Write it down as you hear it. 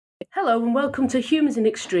Hello and welcome to Humans in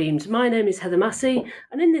Extremes. My name is Heather Massey,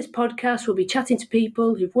 and in this podcast we'll be chatting to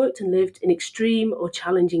people who've worked and lived in extreme or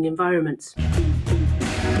challenging environments.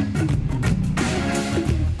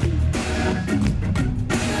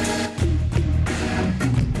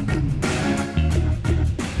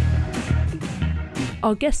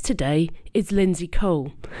 Our guest today is Lindsay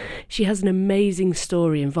Cole. She has an amazing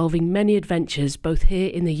story involving many adventures both here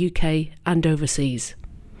in the UK and overseas.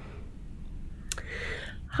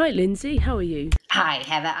 Hi Lindsay, how are you? Hi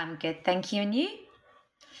Heather, I'm good, thank you. And you?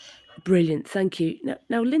 Brilliant, thank you.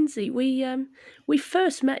 Now Lindsay, we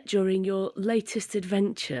first met during your latest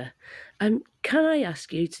adventure. Can I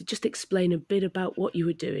ask you to just explain a bit about what you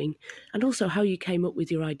were doing and also how you came up with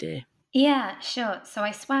your idea? Yeah, sure. So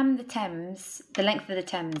I swam the Thames, the length of the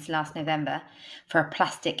Thames last November for a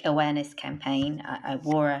plastic awareness campaign. I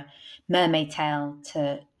wore a mermaid tail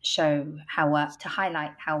to show to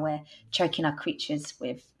highlight how we're choking our creatures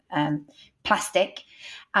with plastic.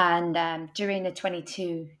 And during the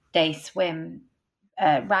 22-day swim,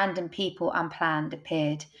 random people unplanned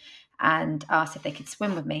appeared and asked if they could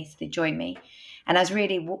swim with me. So they joined me. And I was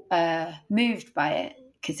really moved by it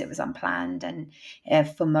because it was unplanned. And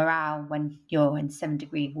for morale, when you're in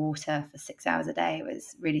 7-degree water for 6 hours a day, it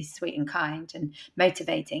was really sweet and kind and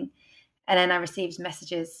motivating. And then I received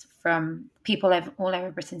messages from people all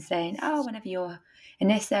over Britain saying, oh, whenever you're in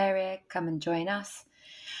this area, come and join us.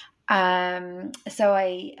 So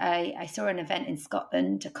I saw an event in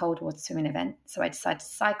Scotland, a cold water swimming event. So I decided to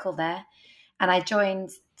cycle there, and I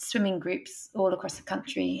joined swimming groups all across the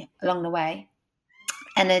country along the way.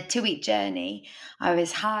 And a 2-week journey, I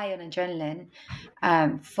was high on adrenaline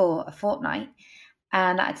for a fortnight,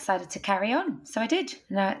 and I decided to carry on. So I did.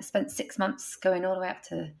 And I spent 6 months going all the way up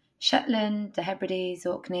to Shetland, the Hebrides,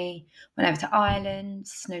 Orkney, went over to Ireland,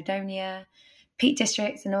 Snowdonia, Peak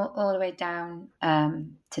District, and all the way down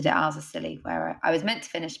to the Isles of Scilly, where I was meant to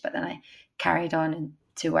finish, but then I carried on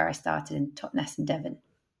to where I started in Totnes in Devon.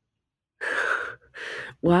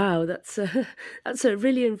 Wow, that's a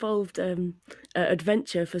really involved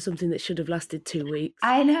adventure for something that should have lasted 2 weeks.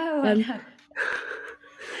 I know.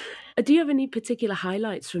 Do you have any particular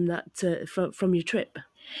highlights from that from your trip?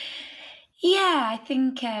 Yeah, I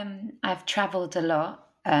think I've travelled a lot,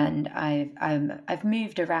 and I've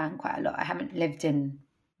moved around quite a lot. I haven't lived in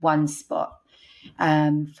one spot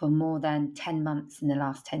for more than 10 months in the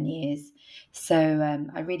last 10 years. So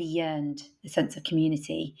I really yearned a sense of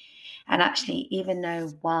community. And actually, even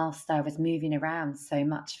though whilst I was moving around so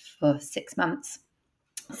much for 6 months,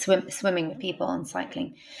 swimming with people and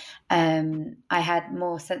cycling, I had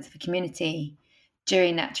more sense of a community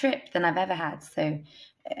during that trip than I've ever had. So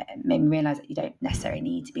it made me realise that you don't necessarily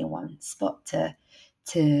need to be in one spot to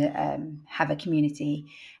have a community.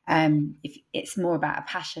 If it's more about a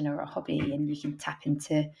passion or a hobby, and you can tap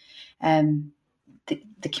into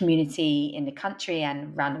the community in the country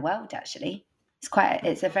and around the world. Actually,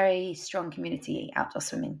 it's a very strong community, outdoor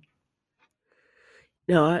swimming.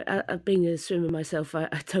 No, being a swimmer myself, I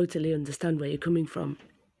totally understand where you're coming from.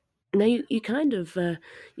 Now, you kind of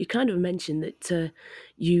mentioned that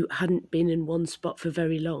you hadn't been in one spot for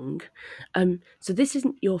very long, so this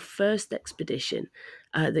isn't your first expedition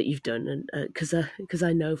that you've done, and because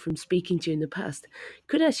I know from speaking to you in the past.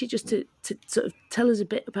 Could I ask you just to sort of tell us a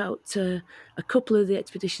bit about a couple of the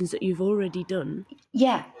expeditions that you've already done?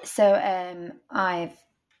 Yeah, so I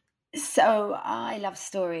love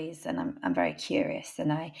stories, and I'm very curious,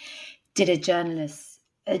 and I did a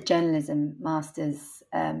journalism master's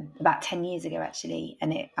about 10 years ago, actually,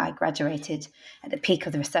 and I graduated at the peak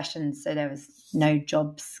of the recession, so there was no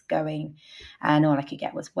jobs going, and all I could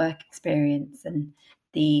get was work experience. And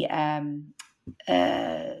the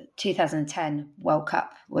 2010 World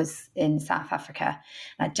Cup was in South Africa.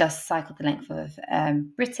 I just cycled the length of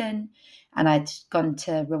Britain, and I'd gone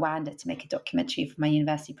to Rwanda to make a documentary for my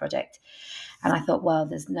university project. And I thought, well,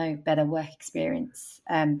 there's no better work experience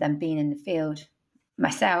than being in the field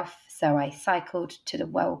myself. So I cycled to the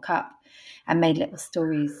World Cup and made little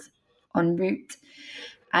stories en route.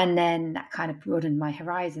 And then that kind of broadened my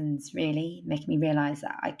horizons, really, making me realise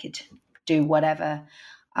that I could do whatever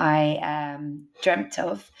I dreamt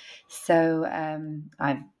of. So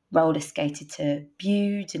I roller skated to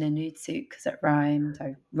Bude in a nude suit because it rhymed.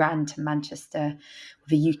 I ran to Manchester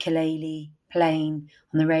with a ukulele, playing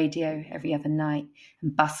on the radio every other night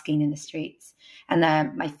and busking in the streets. And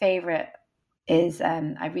my favourite is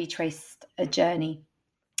I retraced a journey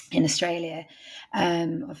in Australia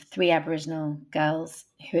of 3 Aboriginal girls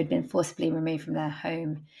who had been forcibly removed from their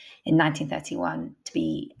home in 1931 to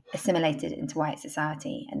be assimilated into white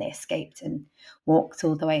society, and they escaped and walked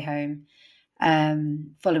all the way home,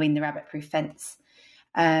 following the rabbit-proof fence.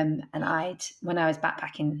 And when I was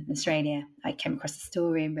backpacking in Australia, I came across the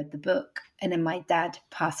story and read the book. And then my dad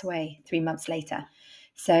passed away 3 months later.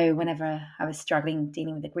 So whenever I was struggling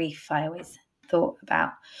dealing with the grief, I always thought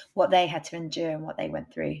about what they had to endure and what they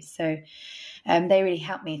went through. So they really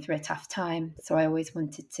helped me through a tough time. So I always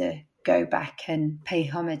wanted to go back and pay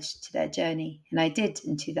homage to their journey. And I did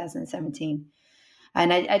in 2017.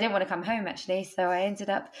 And I didn't want to come home, actually. So I ended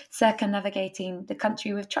up circumnavigating the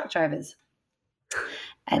country with truck drivers.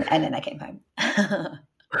 And then I came home.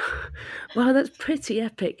 Wow, that's pretty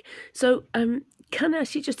epic. So, can I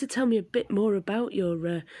ask you just to tell me a bit more about your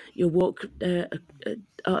walk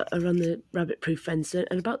around the rabbit-proof fence,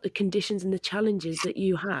 and about the conditions and the challenges that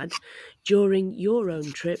you had during your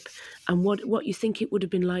own trip, and what you think it would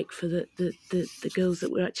have been like for the girls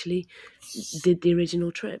that were actually did the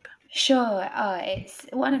original trip? Sure. It's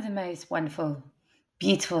one of the most wonderful,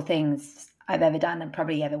 beautiful things I've ever done and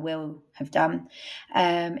probably ever will have done.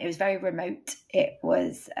 It was very remote. It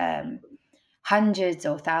was hundreds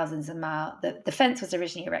or thousands of miles. The fence was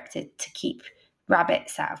originally erected to keep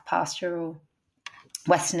rabbits out of pastoral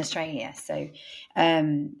Western Australia. So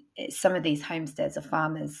some of these homesteads or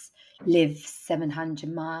farmers live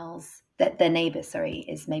 700 miles. Their neighbour,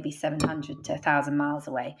 is maybe 700 to 1,000 miles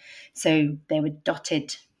away. So they were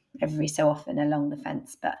dotted every so often along the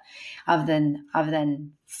fence. But other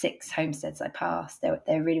than 6 homesteads I passed,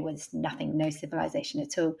 there really was nothing, no civilization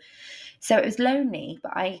at all. So it was lonely,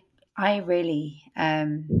 but I really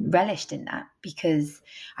relished in that because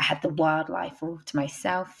I had the wildlife all to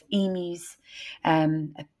myself. Emus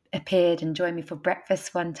appeared and joined me for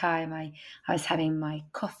breakfast one time. I was having my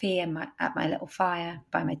coffee at my little fire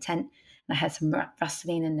by my tent, and I had some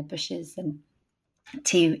rustling in the bushes, and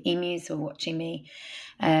 2 emus were watching me.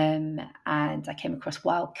 And I came across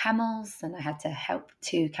wild camels, and I had to help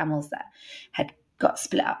 2 camels that had got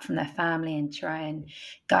split up from their family and try and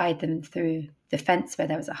guide them through the fence where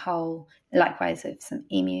there was a hole. Likewise with some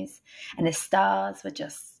emus, and the stars were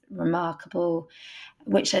just remarkable,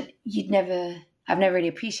 which I've never really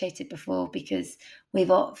appreciated before, because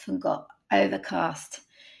we've often got overcast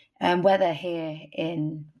weather here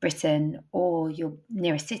in Britain, or you're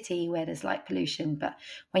near a city where there's light pollution. But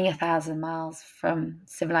when you're 1,000 miles from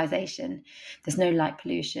civilization, there's no light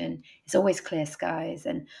pollution. It's always clear skies.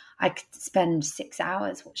 And I could spend 6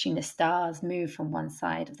 hours watching the stars move from one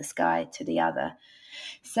side of the sky to the other.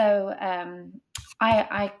 So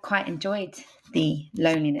I quite enjoyed the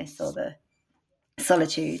loneliness or the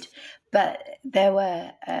solitude, but there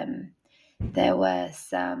were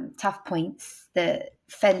some tough points. The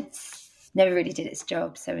fence never really did its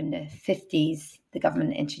job. So in the 50s, the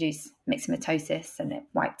government introduced myxomatosis, and it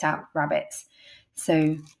wiped out rabbits.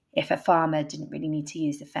 So if a farmer didn't really need to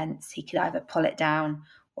use the fence, he could either pull it down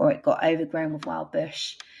or it got overgrown with wild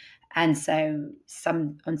bush. And so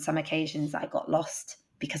on some occasions I got lost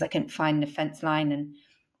because I couldn't find the fence line. And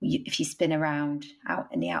if you spin around out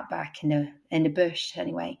in the outback, in the bush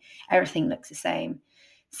anyway, everything looks the same.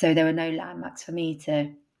 So there were no landmarks for me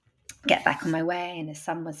to get back on my way, and the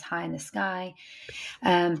sun was high in the sky.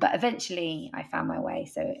 But eventually I found my way.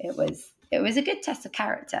 So it was a good test of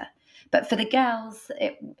character. But for the girls,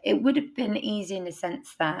 it would have been easy in the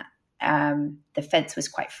sense that the fence was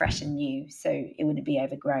quite fresh and new, so it wouldn't be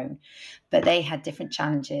overgrown. But they had different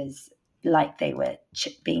challenges, like they were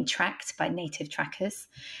being tracked by native trackers,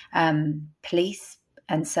 police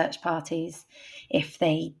and search parties. If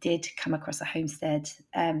they did come across a homestead,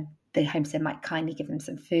 the homestead might kindly give them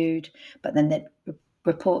some food, but then they'd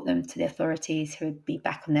report them to the authorities, who would be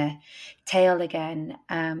back on their tail again.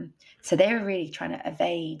 So they were really trying to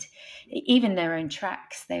evade even their own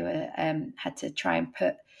tracks. They were had to try and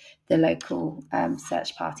put the local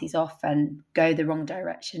search parties off and go the wrong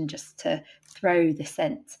direction just to throw the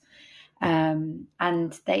scent. And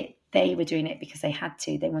they were doing it because they had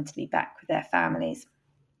to. They wanted to be back with their families,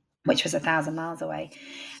 which was 1,000 miles away.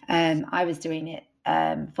 I was doing it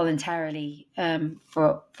voluntarily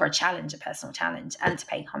for a challenge, a personal challenge, and to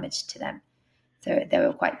pay homage to them. So they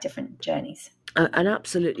were quite different journeys. An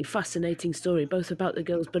absolutely fascinating story, both about the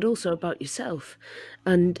girls but also about yourself.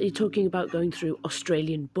 And you're talking about going through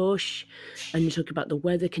Australian bush, and you're talking about the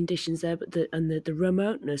weather conditions there, but the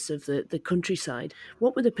remoteness of the countryside.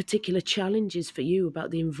 What were the particular challenges for you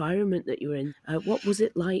about the environment that you were in? What was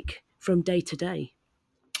it like from day to day?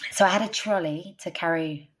 So I had a trolley to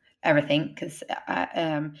carry everything, because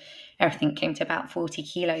everything came to about 40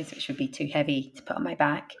 kilos, which would be too heavy to put on my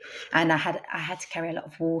back. And I had to carry a lot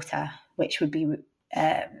of water, which would be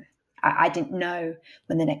I didn't know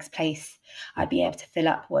when the next place I'd be able to fill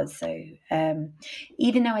up was. So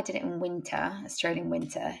even though I did it in winter, Australian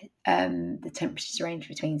winter, the temperatures range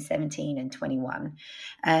between 17 and 21.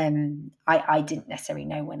 I didn't necessarily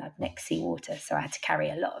know when I'd next see water, so I had to carry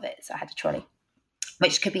a lot of it. So I had a trolley,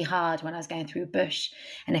 which could be hard when I was going through a bush.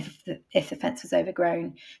 And if the fence was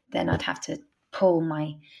overgrown, then I'd have to pull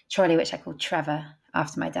my trolley, which I called Trevor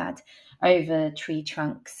after my dad, over tree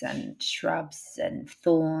trunks and shrubs and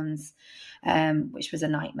thorns, which was a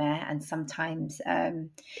nightmare. And sometimes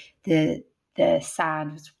the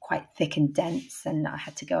sand was quite thick and dense, and I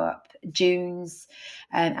had to go up dunes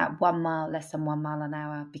at 1 mile, less than 1 mile an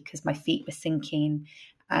hour, because my feet were sinking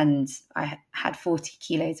and I had 40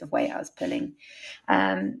 kilos of weight I was pulling.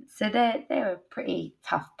 So they were pretty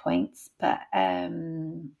tough points, but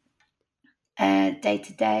day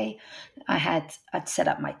to day, I'd set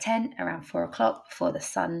up my tent around 4 o'clock before the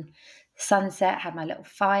sunset, had my little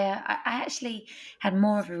fire. I actually had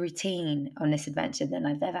more of a routine on this adventure than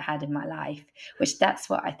I've ever had in my life, which that's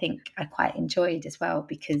what I think I quite enjoyed as well,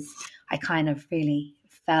 because I kind of really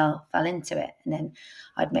fell into it. And then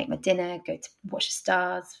I'd make my dinner, go to watch the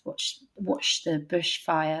stars, watch the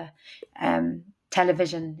bushfire.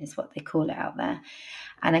 Television is what they call it out there.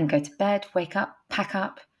 And then go to bed, wake up, pack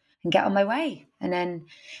up, and get on my way. And then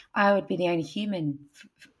I would be the only human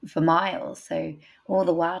for miles. So all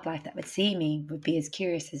the wildlife that would see me would be as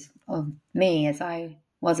curious of me as I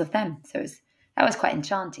was of them. So that was quite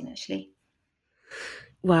enchanting, actually.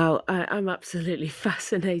 Wow, I'm absolutely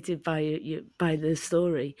fascinated by by the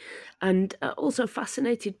story, and also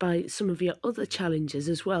fascinated by some of your other challenges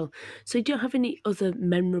as well. So, do you have any other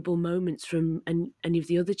memorable moments from any of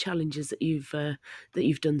the other challenges that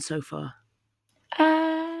you've done so far?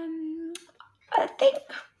 I think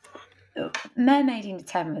mermaiding the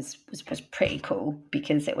Thames was pretty cool,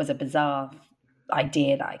 because it was a bizarre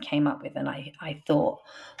idea that I came up with and I thought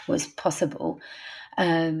was possible.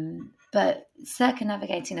 But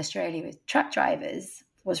circumnavigating Australia with truck drivers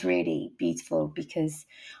was really beautiful, because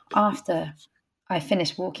after I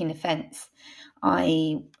finished walking the fence,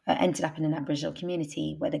 I ended up in an Aboriginal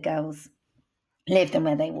community where the girls lived and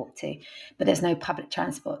where they walked to, but there's no public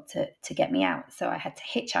transport to get me out. So I had to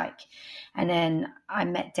hitchhike. And then I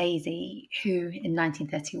met Daisy, who in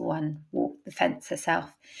 1931 walked the fence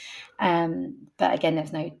herself. But again,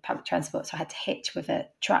 there's no public transport, so I had to hitch with a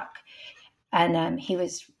truck. And he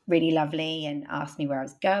was really lovely and asked me where I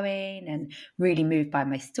was going, and really moved by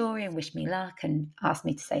my story and wished me luck and asked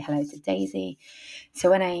me to say hello to Daisy. So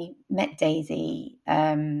when I met Daisy,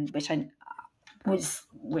 which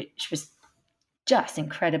was just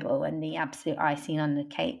incredible and the absolute icing on the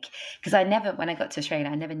cake, because when I got to Australia,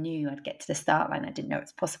 I never knew I'd get to the start line. I didn't know it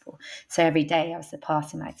was possible. So every day I was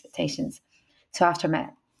surpassing my expectations. So after I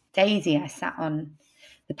met Daisy, I sat on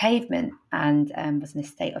the pavement and was in a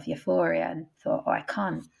state of euphoria and thought, oh, I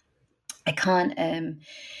can't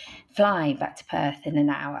fly back to Perth in an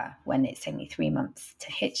hour when it's only 3 months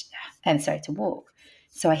to walk.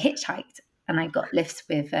 So I hitchhiked and I got lifts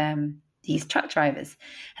with these truck drivers,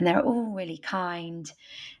 and they're all really kind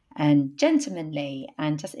and gentlemanly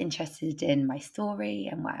and just interested in my story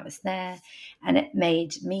and why I was there. And it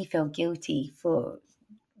made me feel guilty for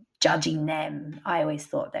judging them. I always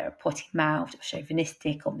thought they were potty-mouthed or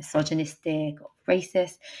chauvinistic or misogynistic or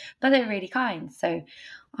racist, but they're really kind. So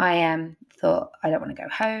I thought, I don't want to go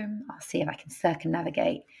home. I'll see if I can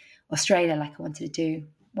circumnavigate Australia like I wanted to do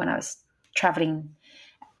when I was traveling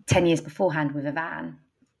 10 years beforehand with a van.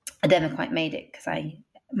 I never quite made it because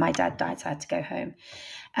my dad died, so I had to go home.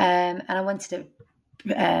 And I wanted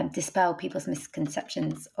to dispel people's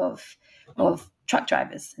misconceptions of truck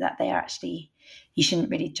drivers, that they are actually, you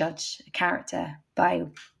shouldn't really judge a character by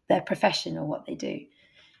their profession or what they do.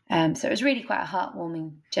 So it was really quite a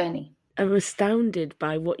heartwarming journey. I'm astounded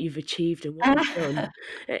by what you've achieved and what you've done.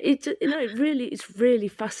 It's really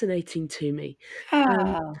fascinating to me. Um,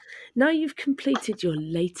 Oh. Now you've completed your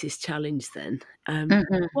latest challenge, then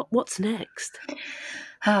Mhm. what's next?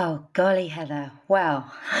 Oh, golly, Heather.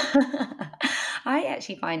 Well, I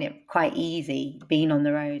actually find it quite easy being on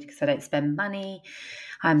the road, because I don't spend money.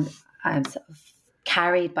 I'm sort of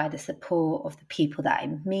carried by the support of the people that I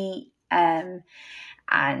meet.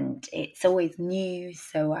 And it's always new,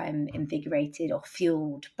 so I'm invigorated or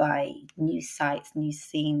fueled by new sights, new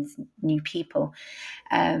scenes, new people.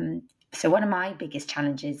 So one of my biggest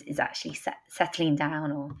challenges is actually settling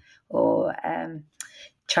down or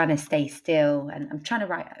trying to stay still. And I'm trying to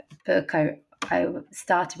write a book. I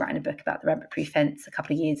started writing a book about the Rentbury fence a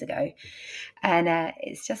couple of years ago, and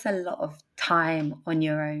it's just a lot of time on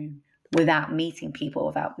your own without meeting people,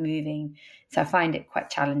 without moving. So I find it quite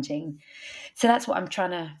challenging. So that's what I'm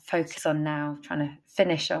trying to focus on now, trying to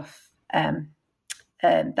finish off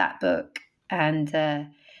that book and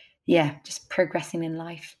just progressing in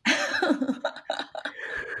life.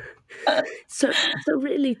 So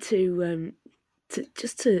really to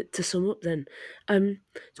sum up then, so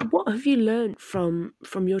what have you learned from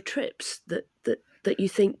your trips that you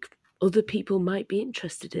think other people might be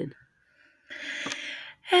interested in?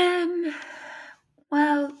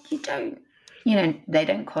 Well, they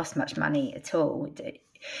don't cost much money at all.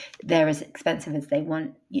 They're as expensive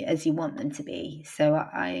as you want them to be. So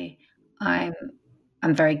I'm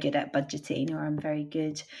very good at budgeting, or I'm very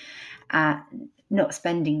good at not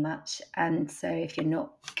spending much. And so if you're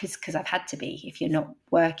not, because I've had to be, if you're not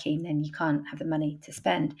working, then you can't have the money to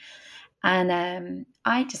spend. And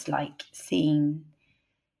I just like seeing.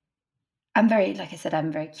 Like I said,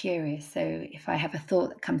 I'm very curious. So if I have a thought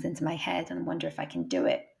that comes into my head and I wonder if I can do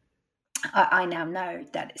it, I now know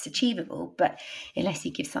that it's achievable. But unless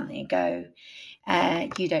you give something a go,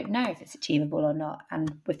 you don't know if it's achievable or not.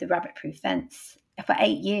 And with the rabbit-proof fence, for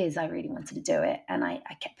 8 years, I really wanted to do it. And I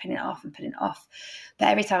kept putting it off and putting it off. But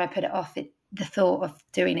every time I put it off, the thought of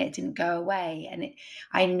doing it didn't go away. And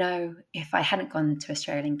I know if I hadn't gone to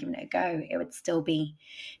Australia and given it a go, it would still be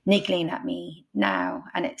niggling at me now.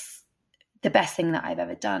 And it's the best thing that I've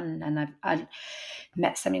ever done. And I've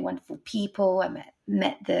met so many wonderful people. I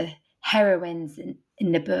met the heroines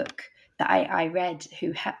in the book that I read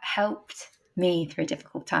who helped me through a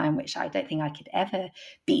difficult time, which I don't think I could ever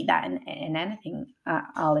beat that in anything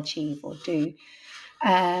I'll achieve or do.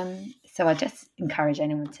 So I just encourage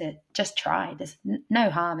anyone to just try. There's no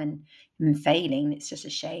harm in failing. It's just a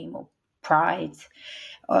shame or pride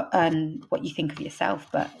and what you think of yourself.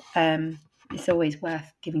 But it's always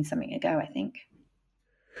worth giving something a go, I think.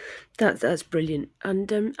 That's brilliant.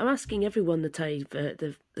 And I'm asking everyone that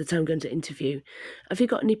I'm going to interview, have you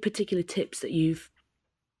got any particular tips that you've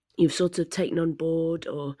sort of taken on board,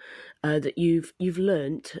 or that you've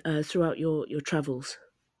learnt throughout your travels?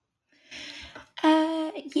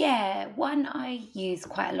 One I use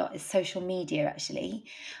quite a lot is social media, actually.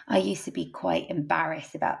 I used to be quite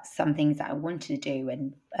embarrassed about some things that I wanted to do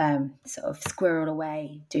and sort of squirrel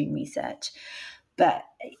away doing research. But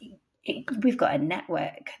we've got a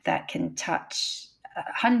network that can touch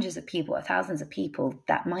hundreds of people or thousands of people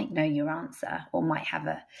that might know your answer or might have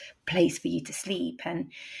a place for you to sleep.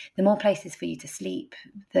 And the more places for you to sleep,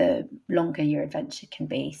 the longer your adventure can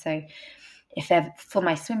be. So for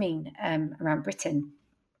my swimming around Britain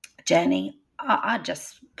journey, I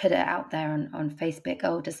just put it out there on Facebook.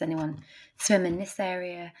 Oh, does anyone swim in this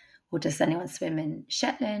area? Or does anyone swim in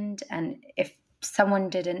Shetland? And if someone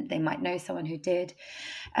didn't, they might know someone who did.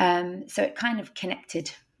 So it kind of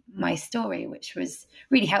connected my story, which was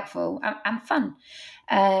really helpful and fun.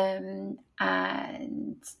 I'd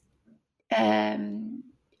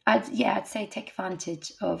say take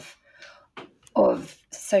advantage of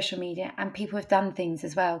social media, and people have done things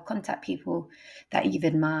as well. Contact people that you've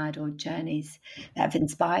admired or journeys that have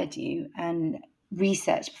inspired you, and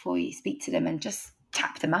research before you speak to them, and just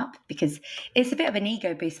tap them up, because it's a bit of an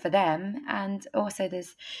ego boost for them, and also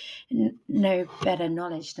there's no better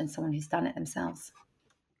knowledge than someone who's done it themselves.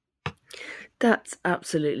 That's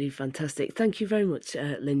absolutely fantastic. Thank you very much,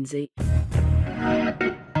 Lindsay.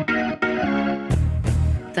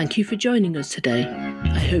 Thank you for joining us today.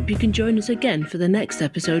 I hope you can join us again for the next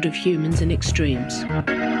episode of Humans in Extremes.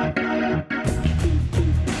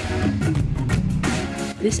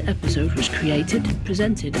 This episode was created,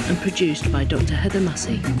 presented and produced by Dr. Heather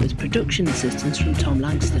Massey, with production assistance from Tom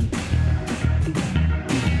Langston.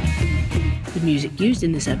 The music used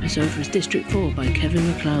in this episode was District 4 by Kevin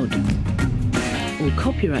MacLeod. All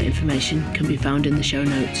copyright information can be found in the show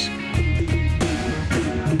notes.